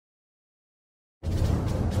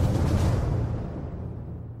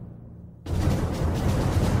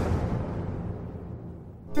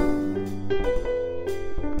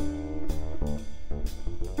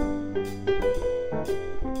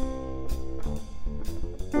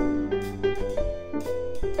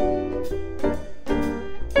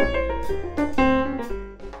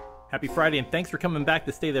Happy Friday, and thanks for coming back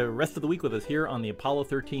to stay the rest of the week with us here on the Apollo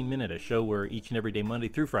 13 Minute, a show where each and every day, Monday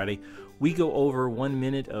through Friday, we go over 1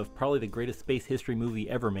 minute of probably the greatest space history movie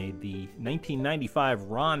ever made, the 1995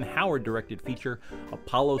 Ron Howard-directed feature,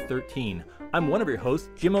 Apollo 13. I'm one of your hosts,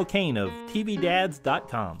 Jim O'Kane of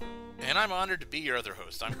TVDads.com. And I'm honored to be your other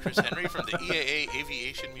host. I'm Chris Henry from the EAA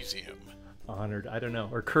Aviation Museum. Honored, I don't know.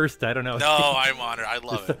 Or cursed, I don't know. No, I'm honored. I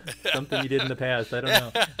love it. Something you did in the past, I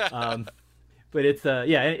don't know. But it's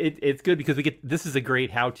it's good because we get, this is a great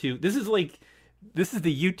how-to. This is the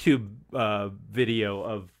YouTube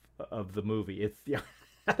video of the movie. It's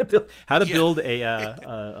how to build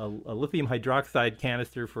a lithium hydroxide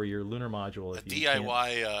canister for your lunar module. A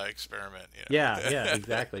DIY experiment. Yeah,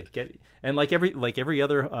 exactly. And like every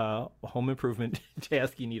other home improvement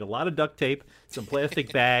task, you need a lot of duct tape, some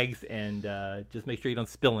plastic bags, and just make sure you don't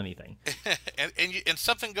spill anything. and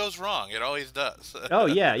something goes wrong. It always does. Oh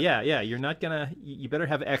yeah. You're not gonna. You better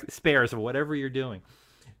have spares of whatever you're doing.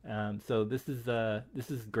 So this is a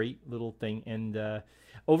great little thing. And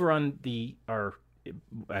over on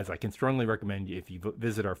as I can strongly recommend, if you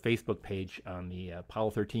visit our Facebook page on the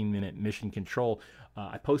Apollo 13 Minute Mission Control,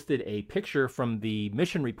 I posted a picture from the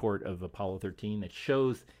mission report of Apollo 13 that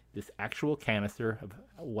shows this actual canister of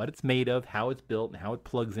what it's made of, how it's built, and how it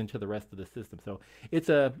plugs into the rest of the system. So it's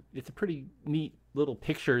a pretty neat little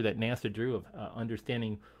picture that NASA drew of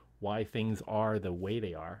understanding why things are the way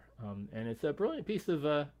they are, and it's a brilliant piece of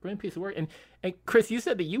work. And Chris, you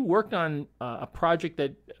said that you worked on a project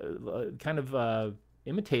that kind of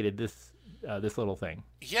imitated this little thing.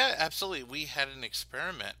 Yeah, absolutely. We had an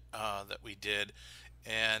experiment that we did,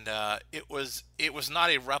 and it was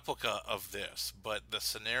not a replica of this, but the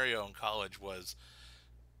scenario in college was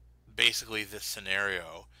basically this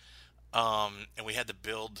scenario, and we had to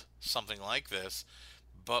build something like this.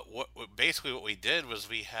 But what we did was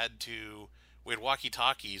we had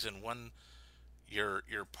walkie-talkies, and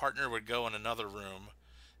your partner would go in another room,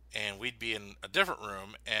 and we'd be in a different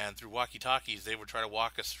room, and through walkie-talkies they would try to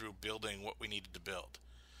walk us through building what we needed to build.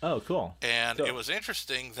 Oh, cool. And it was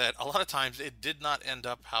interesting that a lot of times it did not end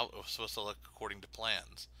up how it was supposed to look according to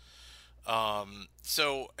plans. And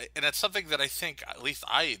that's something that I think, at least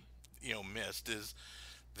I missed, is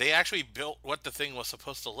they actually built what the thing was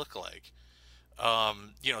supposed to look like.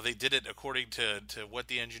 They did it according to what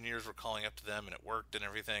the engineers were calling up to them, and it worked and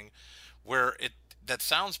everything. That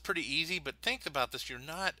sounds pretty easy, but think about this: you're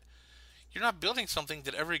not building something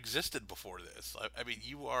that ever existed before this. I mean,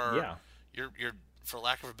 you're for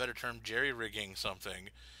lack of a better term, jerry-rigging something,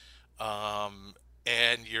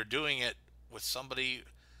 and you're doing it with somebody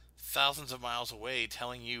thousands of miles away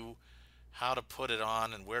telling you how to put it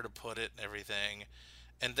on and where to put it and everything,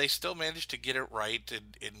 and they still managed to get it right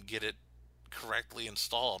and get it correctly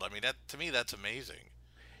installed. I mean, to me that's amazing.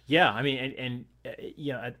 Yeah, I mean,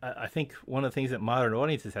 I think one of the things that modern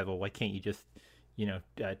audiences have, well, why can't you just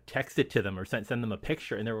text it to them or send them a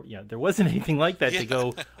picture? And there wasn't anything like that to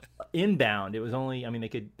go inbound. It was only, I mean,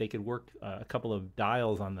 they could work a couple of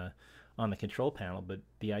dials on the control panel, but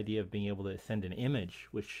the idea of being able to send an image,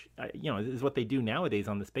 which is what they do nowadays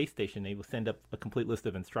on the space station. They will send up a complete list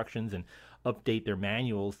of instructions and update their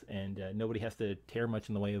manuals, and nobody has to tear much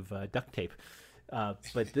in the way of duct tape.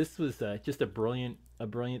 But this was just a brilliant,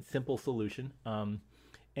 simple solution.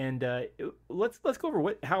 And let's go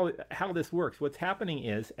over how this works. What's happening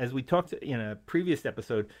is, as we talked in a previous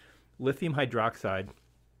episode, lithium hydroxide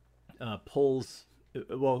pulls,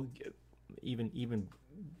 even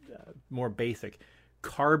more basic.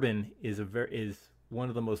 Carbon is one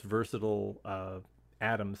of the most versatile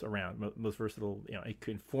atoms around. Most versatile, it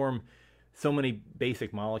can form so many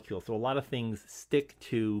basic molecules. So a lot of things stick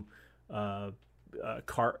to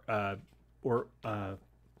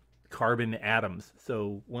carbon atoms.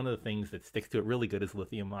 So one of the things that sticks to it really good is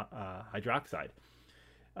lithium hydroxide.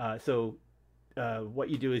 So what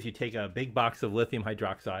you do is you take a big box of lithium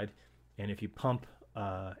hydroxide, and if you pump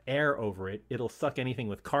air over it, it'll suck anything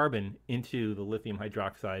with carbon into the lithium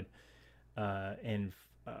hydroxide, and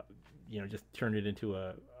just turn it into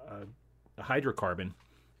a hydrocarbon,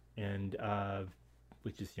 and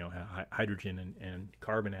which is hydrogen and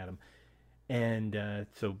carbon atom, and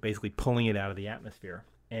so basically pulling it out of the atmosphere.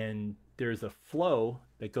 And there's a flow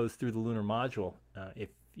that goes through the lunar module. If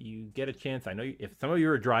you get a chance, I know if some of you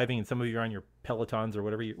are driving and some of you are on your Pelotons or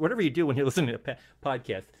whatever you do when you're listening to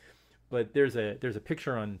podcasts, but there's a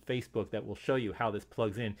picture on Facebook that will show you how this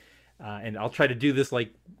plugs in, and I'll try to do this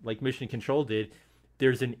like Mission Control did.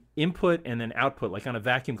 there's an input and an output, like on a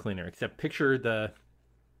vacuum cleaner. Except picture the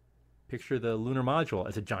lunar module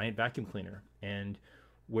as a giant vacuum cleaner, and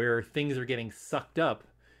where things are getting sucked up,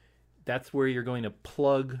 that's where you're going to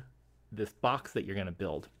plug this box that you're going to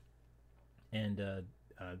build. And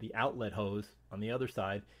the outlet hose on the other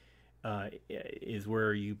side is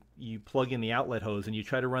where you plug in the outlet hose, and you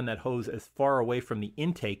try to run that hose as far away from the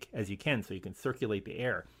intake as you can, so you can circulate the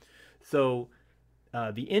air. So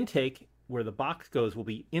the intake, where the box goes, will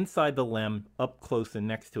be inside the LEM, up close and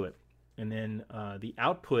next to it. And then the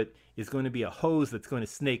output is going to be a hose that's going to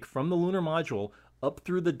snake from the lunar module up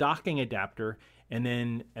through the docking adapter, and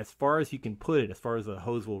then as far as you can put it, as far as the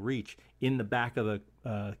hose will reach, in the back of the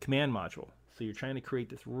command module. So you're trying to create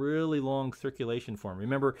this really long circulation form.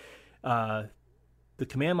 Remember, the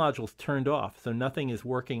command module's turned off, so nothing is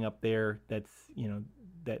working up there that's,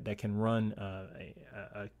 that can run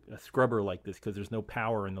a scrubber like this, because there's no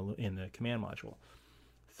power in the command module.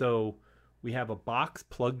 So we have a box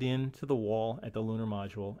plugged into the wall at the lunar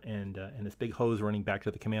module, and this big hose running back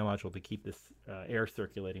to the command module to keep this air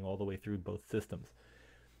circulating all the way through both systems.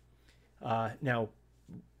 Now,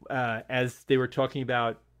 as they were talking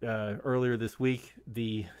about earlier this week,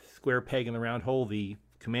 the square peg in the round hole, the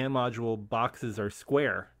command module boxes are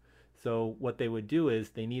square. So what they would do is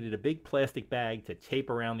they needed a big plastic bag to tape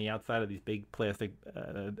around the outside of these big plastic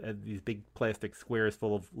squares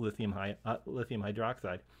full of lithium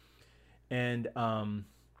hydroxide. And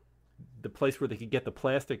the place where they could get the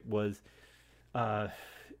plastic was from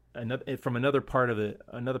another part of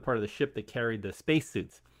the ship that carried the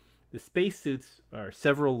spacesuits. The spacesuits are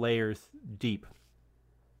several layers deep,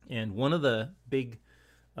 and one of the big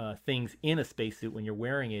things in a spacesuit when you're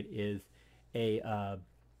wearing it is the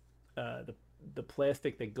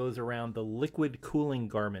plastic that goes around the liquid cooling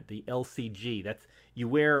garment, the LCG. That's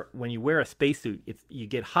when you wear a spacesuit. You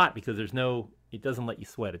get hot because it doesn't let you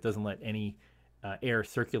sweat. It doesn't let any air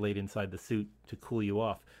circulate inside the suit to cool you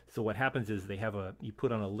off. So what happens is you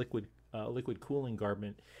put on a liquid cooling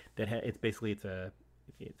garment that it's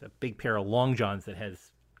a big pair of long johns that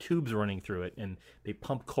has tubes running through it, and they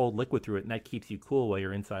pump cold liquid through it, and that keeps you cool while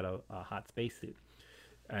you're inside a hot spacesuit.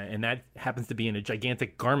 And that happens to be in a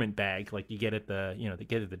gigantic garment bag, like you get at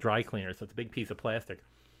the dry cleaner. So it's a big piece of plastic.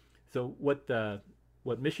 So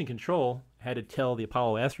what Mission Control had to tell the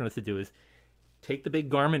Apollo astronauts to do is take the big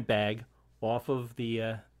garment bag off of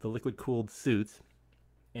the liquid cooled suits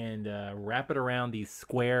and wrap it around these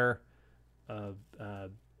square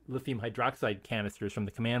lithium hydroxide canisters from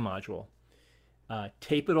the command module.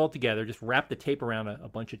 Tape it all together. Just wrap the tape around a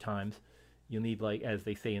bunch of times. You'll need, like, as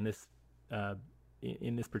they say in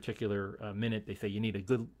this particular minute, they say you need a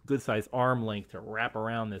good size arm length to wrap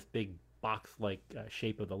around this big box-like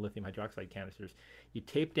shape of the lithium hydroxide canisters. You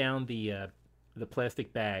tape down the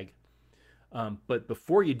plastic bag, but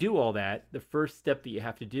before you do all that, the first step that you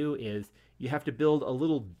have to do is you have to build a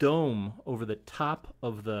little dome over the top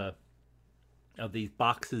of these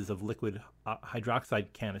boxes of liquid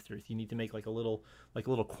hydroxide canisters. You need to make like a little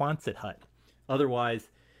Quonset hut. Otherwise,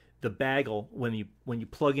 the bag will, when you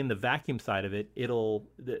plug in the vacuum side of it,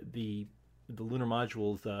 the lunar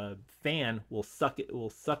module's fan will suck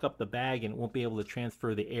up the bag, and it won't be able to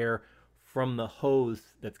transfer the air from the hose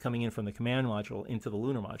that's coming in from the command module into the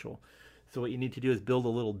lunar module. So what you need to do is build a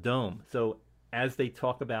little dome. So as they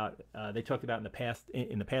talked about in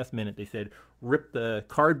the past minute, they said rip the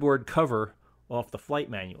cardboard cover off the flight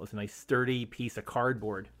manual. It's a nice sturdy piece of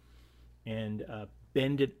cardboard, and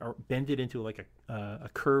bend it into like a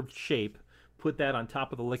curved shape. Put that on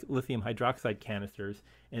top of the lithium hydroxide canisters,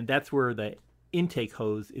 and that's where the intake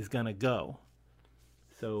hose is going to go.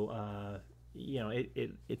 So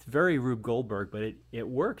it's very Rube Goldberg, but it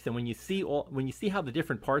works. And when you see how the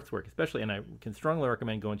different parts work, especially, and I can strongly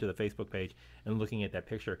recommend going to the Facebook page and looking at that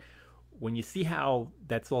picture. When you see how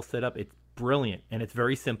that's all set up, it's brilliant, and it's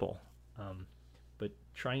very simple. But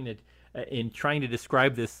trying to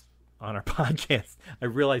describe this on our podcast, I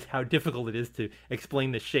realize how difficult it is to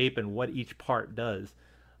explain the shape and what each part does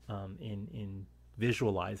in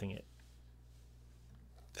visualizing it.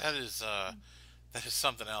 That is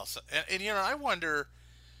something else. And I wonder,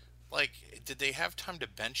 like, did they have time to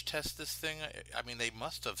bench test this thing? I mean, they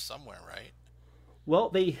must have somewhere, right? Well,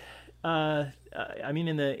 they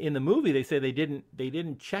in the movie they say they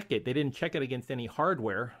didn't check it. They didn't check it against any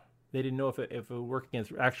hardware. They didn't know if it would work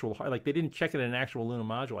against actual, like, they didn't check it in an actual lunar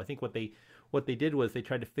module. I think what they did was they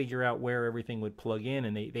tried to figure out where everything would plug in,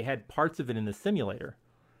 and they had parts of it in the simulator.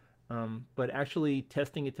 But actually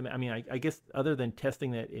testing it I guess other than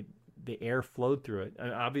testing that the air flowed through it,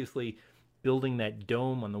 obviously building that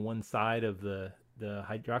dome on the one side of the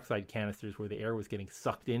hydroxide canisters where the air was getting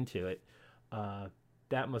sucked into it,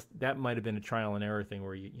 that might have been a trial and error thing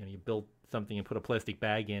where you build something and put a plastic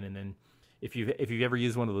bag in, and then if you've ever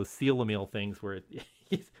used one of those Seal-A-Meal things where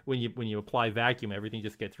when you apply vacuum, everything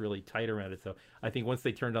just gets really tight around it. So I think once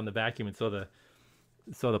they turned on the vacuum and saw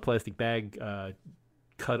the plastic bag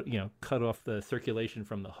cut off the circulation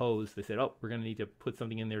from the hose, they said, oh, we're going to need to put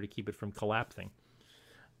something in there to keep it from collapsing.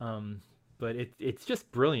 But it's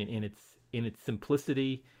just brilliant in its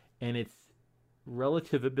simplicity and its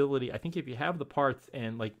relative ability. I think if you have the parts,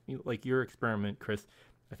 and like your experiment, Chris,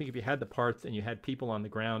 I think if you had the parts and you had people on the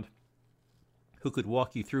ground who could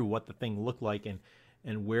walk you through what the thing looked like and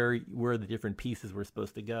where the different pieces were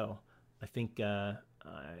supposed to go, I think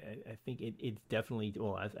it definitely,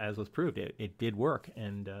 well, as was proved, it did work,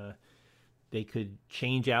 and they could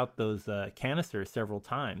change out those canisters several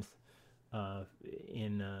times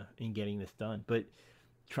in getting this done. But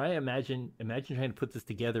imagine trying to put this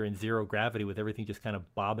together in zero gravity with everything just kind of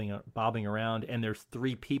bobbing around, and there's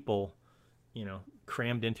 3 people,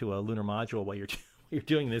 crammed into a lunar module while you're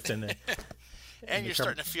doing this, and you're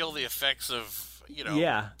starting to feel the effects of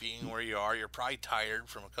being where you are. You're probably tired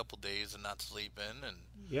from a couple days and not sleeping,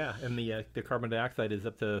 and the carbon dioxide is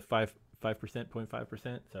up to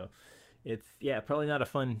 0.5%. So it's probably not a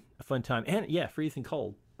fun time, and freezing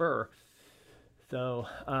cold. Burr. So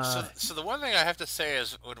the one thing I have to say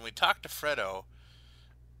is when we talked to Fredo,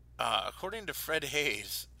 according to Fred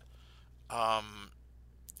Hayes,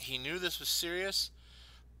 he knew this was serious,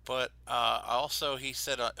 but also he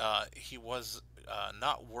said he was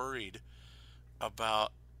not worried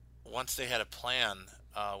about once they had a plan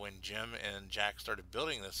when Jim and Jack started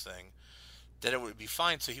building this thing, that it would be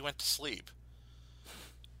fine. So he went to sleep.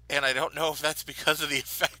 And I don't know if that's because of the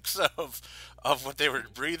effects of what they were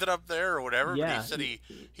breathing up there or whatever, but he said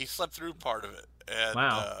he slept through part of it. And,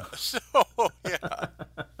 wow. Yeah.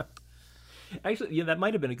 Actually, that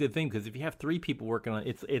might have been a good thing, because if you have 3 people working on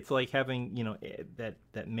it, it's like having,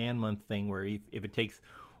 that man month thing where if it takes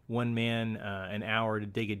one man an hour to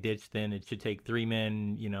dig a ditch, then it should take 3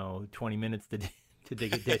 men, 20 minutes to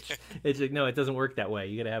dig a ditch. It's like, no, it doesn't work that way.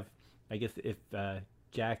 You got to have, I guess, if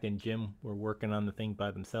Jack and Jim were working on the thing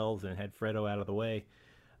by themselves and had Fredo out of the way,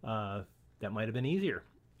 that might have been easier.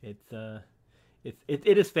 It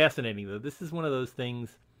is fascinating, though. This is one of those things,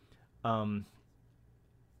 and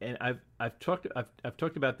I've talked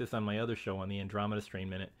about this on my other show, on the Andromeda Strain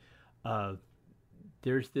Minute.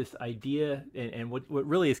 There's this idea, and what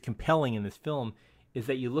really is compelling in this film is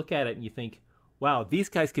that you look at it and you think, wow, these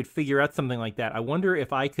guys could figure out something like that. I wonder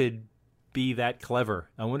if I could be that clever.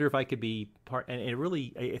 I wonder if I could be part, and it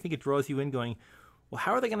really, I think it draws you in going, well,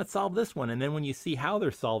 how are they going to solve this one? And then when you see how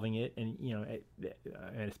they're solving it, and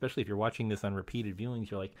and especially if you're watching this on repeated viewings,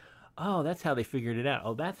 you're like, oh, that's how they figured it out.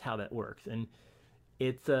 Oh, that's how that works. And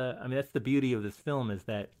it's, that's the beauty of this film, is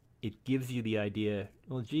that it gives you the idea,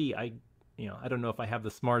 well, gee, I don't know if I have the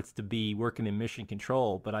smarts to be working in mission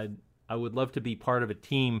control, but I would love to be part of a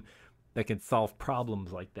team that can solve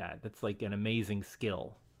problems like that. That's like an amazing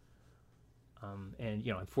skill. And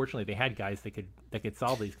unfortunately, they had guys that could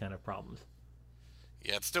solve these kind of problems.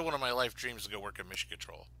 Yeah, it's still one of my life dreams to go work in mission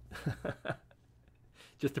control.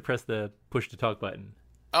 Just to press the push to talk button.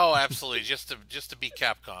 Oh, absolutely! just to be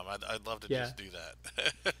Capcom, I'd love to just do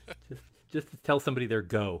that. just to tell somebody their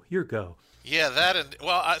go. Your go. Yeah, that, and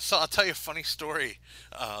so I'll tell you a funny story.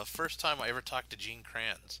 First time I ever talked to Gene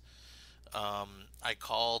Kranz, I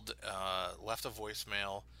called, left a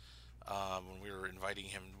voicemail when we were inviting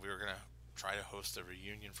him. We were gonna try to host a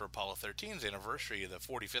reunion for Apollo 13's anniversary, the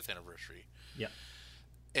 45th anniversary. Yeah.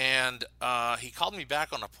 And he called me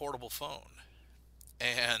back on a portable phone,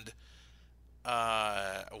 and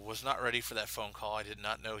was not ready for that phone call. I did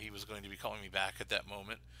not know he was going to be calling me back at that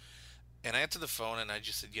moment. And I answered the phone, and I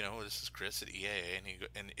just said, this is Chris at EAA,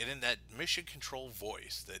 and in that mission control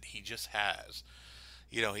voice that he just has,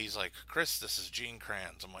 he's like, Chris, this is Gene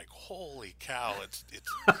Kranz. I'm like, holy cow, it's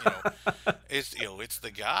it's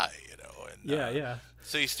the guy, and yeah.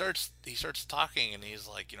 So he starts talking, and he's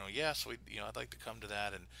like, yes, I'd like to come to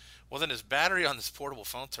that, and well, then his battery on this portable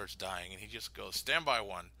phone starts dying, and he just goes, stand by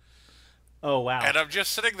one. Oh, wow. And I'm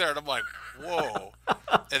just sitting there, and I'm like, whoa.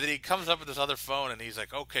 And then he comes up with this other phone, and he's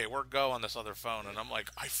like, okay, we're go on this other phone. And I'm like,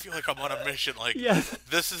 I feel like I'm on a mission. Like, yes.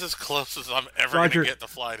 This is as close as I'm ever going to get to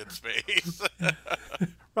flight in space.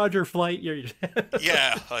 Roger, flight.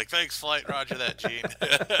 Yeah, like, thanks, flight. Roger that, Gene.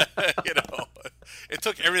 It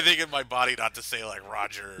took everything in my body not to say, like,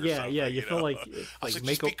 Roger. Yeah, you feel like... I was like,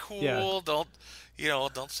 just be cool. Yeah.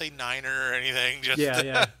 Don't say Niner or anything. Just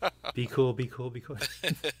yeah. Be cool.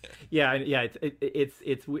 Yeah.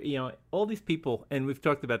 It's all these people, and we've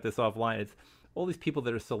talked about this offline. It's all these people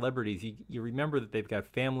that are celebrities, you remember that they've got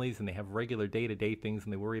families and they have regular day-to-day things,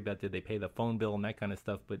 and they worry about did they pay the phone bill and that kind of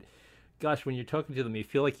stuff. But gosh, when you're talking to them, you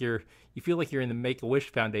feel like you're in the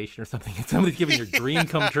Make-A-Wish Foundation or something, and somebody's giving your dream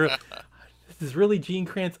come true. This is really Gene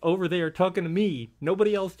Kranz over there talking to me.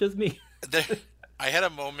 Nobody else, just me. I had a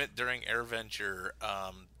moment during AirVenture,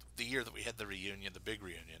 the year that we had the reunion, the big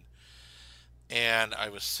reunion, and I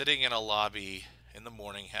was sitting in a lobby in the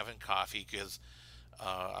morning having coffee because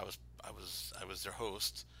I was their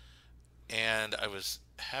host, and I was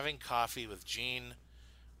having coffee with Gene,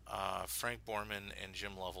 Frank Borman, and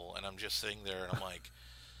Jim Lovell, and I'm just sitting there, and I'm like,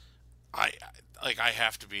 I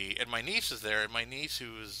have to be, and my niece is there, and my niece,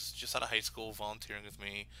 who was just out of high school volunteering with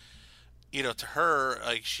me, to her,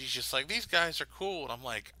 like, she's just like, these guys are cool, and I'm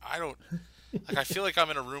like, I feel like I'm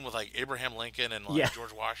in a room with like Abraham Lincoln and like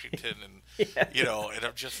George Washington, and and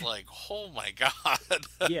I'm just like, oh my god.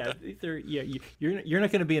 You're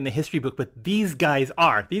not going to be in the history book, but these guys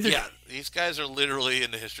are. These guys are literally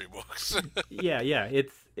in the history books.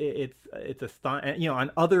 It's astonishing.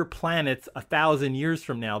 On other planets 1,000 years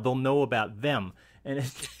from now, they'll know about them, and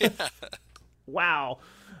it's just, wow.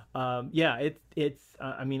 It's.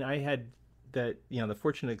 I mean, I had that the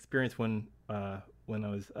fortunate experience when I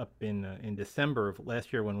was up in December of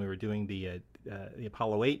last year when we were doing the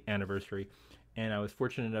Apollo 8 anniversary, and I was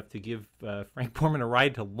fortunate enough to give Frank Borman a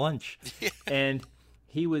ride to lunch, and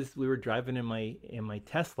we were driving in my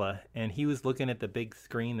Tesla, and he was looking at the big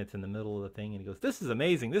screen that's in the middle of the thing, and he goes, "This is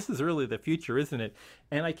amazing. This is really the future, isn't it?"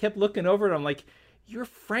 And I kept looking over it. I'm like, "You're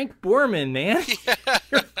Frank Borman, man.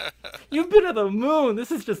 You've been to the moon.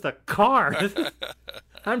 This is just a car.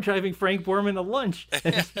 I'm driving Frank Borman to lunch."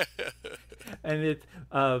 And it's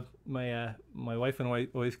my wife and I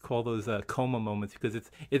always call those coma moments, because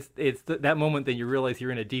it's that moment that you realize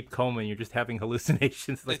you're in a deep coma and you're just having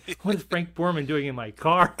hallucinations. Like, what is Frank Borman doing in my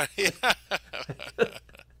car?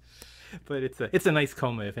 But it's a nice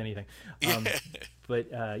coma, if anything.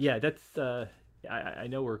 That's I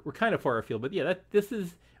know we're kind of far afield, but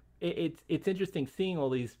it's interesting seeing all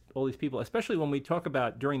these people, especially when we talk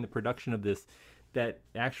about during the production of this, that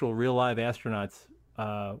actual real live astronauts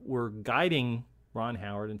were guiding Ron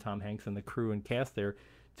Howard and Tom Hanks and the crew and cast there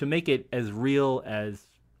to make it as real as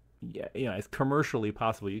as commercially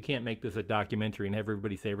possible. You can't make this a documentary and have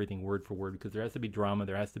everybody say everything word for word, because there has to be drama,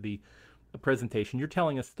 there has to be a presentation. You're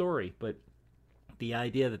telling a story, but the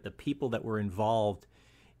idea that the people that were involved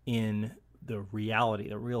in the reality,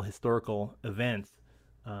 the real historical events,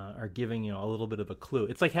 are giving a little bit of a clue.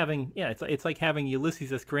 It's like having it's like having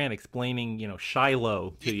Ulysses S. Grant explaining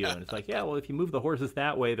Shiloh to you, and it's like, well, if you move the horses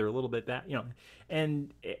that way, they're a little bit that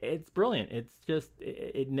and it's brilliant. It's just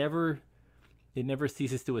it never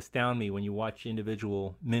ceases to astound me when you watch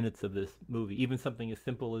individual minutes of this movie, even something as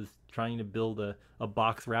simple as trying to build a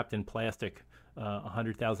box wrapped in plastic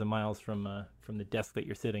 100,000 miles from the desk that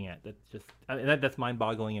you're sitting at. That's just that's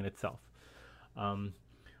mind-boggling in itself.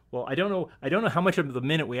 Well, I don't know how much of the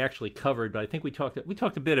minute we actually covered, but I think we talked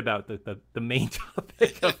a bit about the main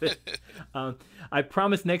topic of it. I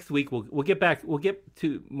promise next week we'll get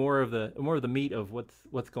to more of the meat of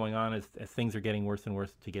what's going on as things are getting worse and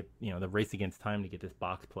worse to get the race against time to get this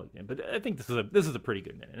box plugged in. But I think this is a pretty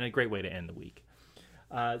good minute and a great way to end the week.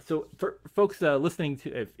 So for folks listening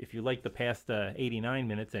to, if you like the past 89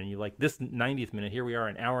 minutes and you like this 90th minute, here we are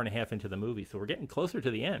an hour and a half into the movie, so we're getting closer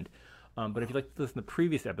to the end. But if you'd like to listen to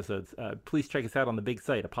previous episodes, please check us out on the big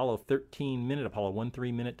site, Apollo 13 Minute,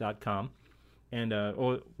 Apollo13minute.com. And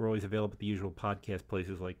we're always available at the usual podcast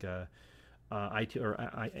places like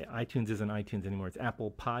iTunes isn't iTunes anymore. It's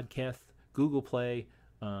Apple Podcasts, Google Play,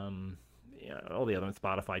 all the other ones,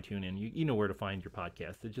 Spotify, TuneIn. You know where to find your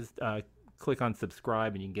podcast. So just click on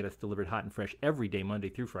subscribe, and you can get us delivered hot and fresh every day, Monday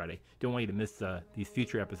through Friday. Don't want you to miss these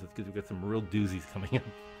future episodes, because we've got some real doozies coming up,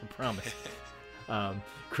 I promise.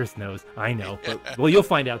 Chris knows, I know, but well, you'll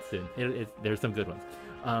find out soon. There's some good ones,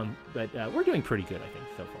 but we're doing pretty good, I think,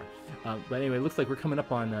 so far. But anyway, it looks like we're coming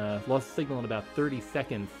up on lost signal in about 30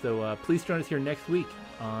 seconds, so please join us here next week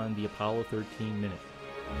on the Apollo 13 Minute.